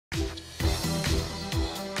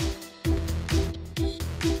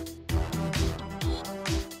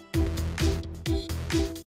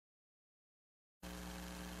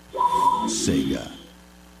Sega.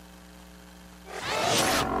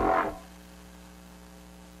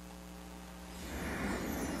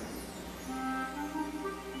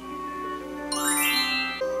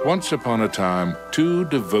 Once upon a time, two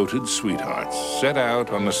devoted sweethearts set out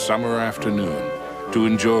on a summer afternoon to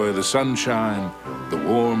enjoy the sunshine, the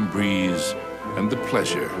warm breeze, and the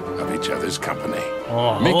pleasure of each other's company.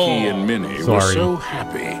 Mickey and Minnie were so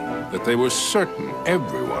happy that they were certain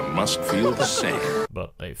everyone must feel the same.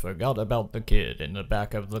 But they forgot about the kid in the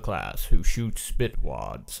back of the class who shoots spit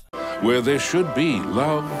wads. Where there should be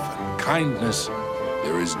love and kindness,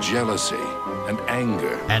 there is jealousy and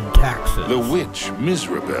anger. And taxes. The witch,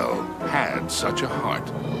 Mizrabel, had such a heart.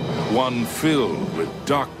 One filled with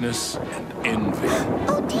darkness and envy.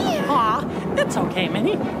 Oh dear! Aw, it's okay,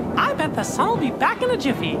 Minnie. I bet the sun will be back in a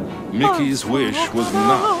jiffy. Mickey's wish was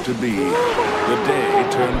not to be. The day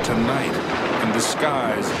turned to night, and the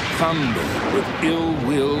skies thundered with ill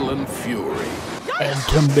will and fury. And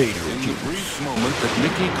tomato In the brief moment that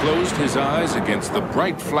Mickey closed his eyes against the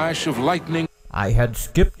bright flash of lightning, I had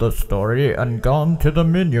skipped the story and gone to the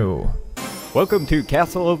menu. Welcome to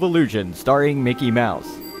Castle of Illusion, starring Mickey Mouse.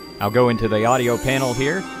 I'll go into the audio panel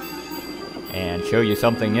here and show you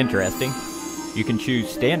something interesting. You can choose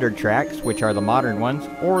standard tracks, which are the modern ones,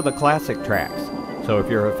 or the classic tracks. So if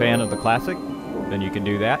you're a fan of the classic, then you can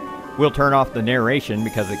do that. We'll turn off the narration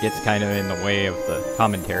because it gets kind of in the way of the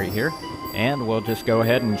commentary here. And we'll just go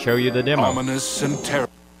ahead and show you the demo. ominous and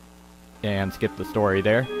terrible. And skip the story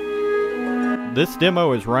there. This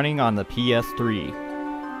demo is running on the PS3,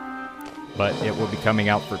 but it will be coming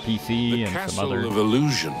out for PC and some other... The Castle of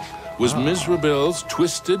Illusion was Mizrabel's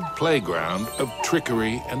twisted playground of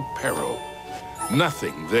trickery and peril.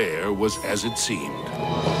 Nothing there was as it seemed.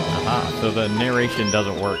 So the narration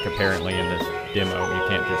doesn't work apparently in this demo. You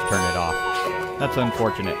can't just turn it off. That's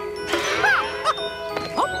unfortunate.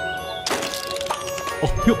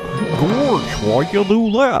 Gorge, why'd you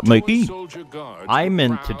do that, Mickey? I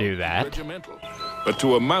meant to do that. But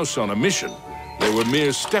to a mouse on a mission, they were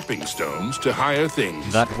mere stepping stones to higher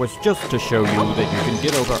things. That was just to show you that you can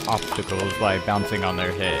get over obstacles by bouncing on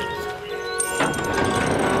their heads.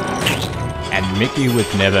 And Mickey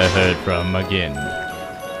was never heard from again.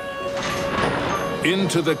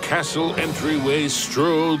 Into the castle entryway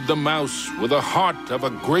strode the mouse with the heart of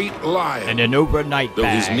a great lion. And an overnight though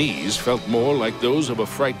bag. his knees felt more like those of a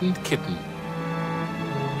frightened kitten.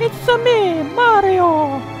 It's me,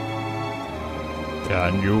 Mario!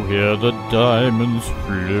 Can you hear the diamonds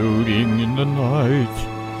floating in the night?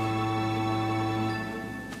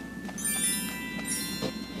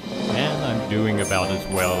 And I'm doing about as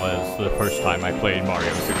well as the first time I played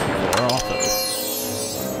Mario 64 also.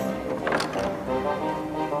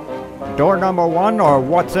 Door number 1 or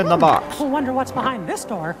what's in the box? I wonder what's behind this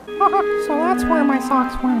door. So that's where my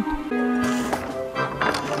socks went.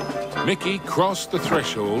 Mickey crossed the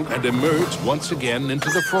threshold and emerged once again into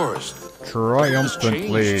the forest.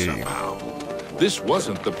 Triumphantly. Somehow. This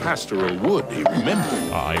wasn't the pastoral wood he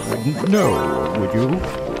remembered. I wouldn't know, would you?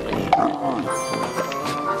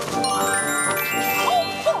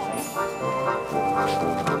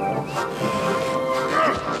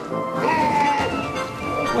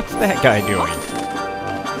 What's that guy doing?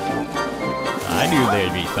 I knew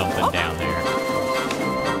there'd be something down there.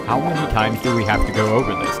 How many times do we have to go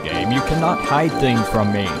over this game? You cannot hide things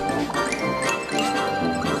from me.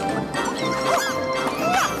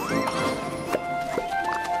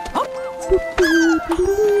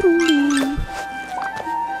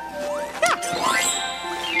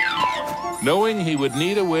 Knowing he would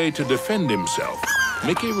need a way to defend himself,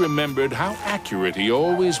 Mickey remembered how accurate he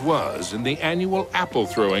always was in the annual apple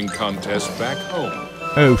throwing contest back home.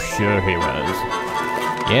 Oh, sure he was.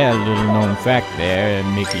 Yeah, a little known fact there,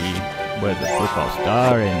 Mickey was a football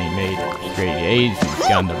star and he made straight A's, he's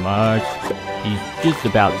gone to Mars. He's just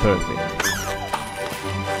about perfect.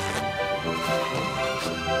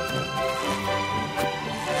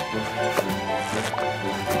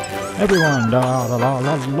 Everyone, la la la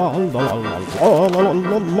la la la la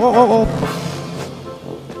la la la.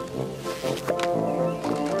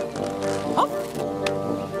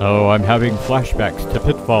 Oh, I'm having flashbacks to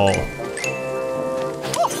Pitfall.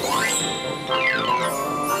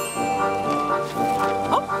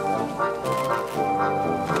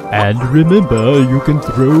 And remember, you can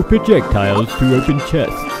throw projectiles to open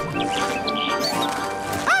chests.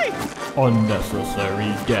 Hey!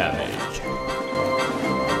 Unnecessary damage.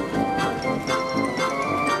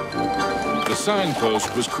 The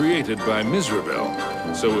signpost was created by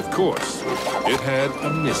Mizrabel, so of course, it had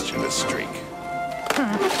a mischievous streak.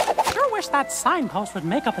 Sure wish that signpost would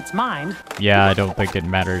make up its mind. Yeah, I don't think it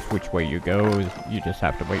matters which way you go. You just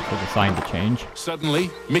have to wait for the sign to change.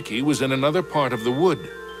 Suddenly, Mickey was in another part of the wood.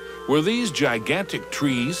 Were these gigantic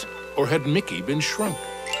trees, or had Mickey been shrunk?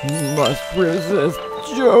 Must resist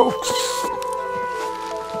jokes.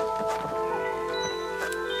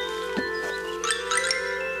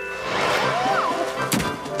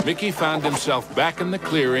 Mickey found himself back in the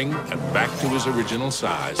clearing and back to his original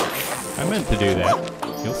size. I meant to do that.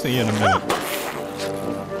 You'll see in a minute.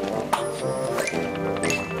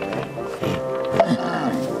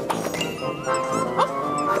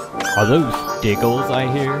 Are those diggles I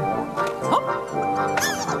hear?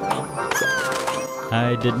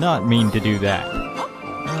 I did not mean to do that.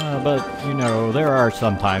 But, you know, there are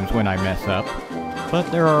some times when I mess up.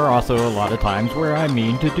 But there are also a lot of times where I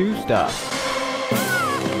mean to do stuff.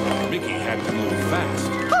 Mickey had to move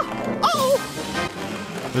fast.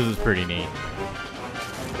 This is pretty neat.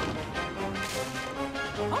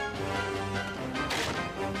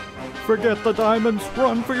 Forget the diamonds,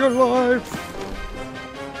 run for your life!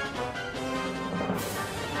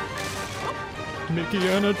 Mickey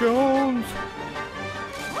Anna Jones!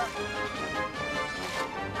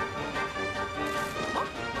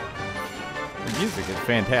 The music is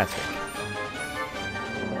fantastic.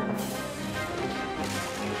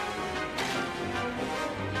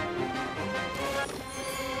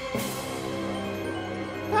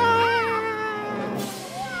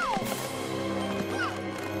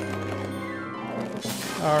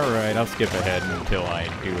 Alright, I'll skip ahead until I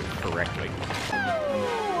do it correctly.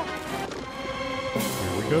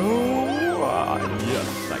 Here we go! Ah,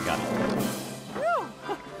 yes, I got it.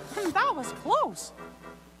 Phew, that was close.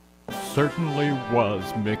 Certainly was,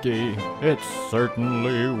 Mickey. It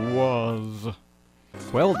certainly was.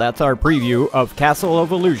 Well, that's our preview of Castle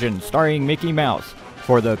of Illusion starring Mickey Mouse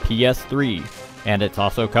for the PS3. And it's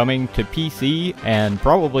also coming to PC and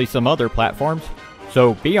probably some other platforms.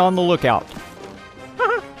 So be on the lookout.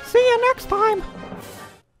 See you next time.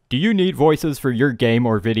 Do you need voices for your game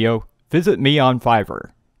or video? Visit me on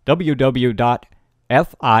Fiverr,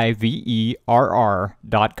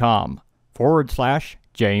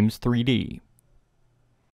 www.fiverr.com/James3D.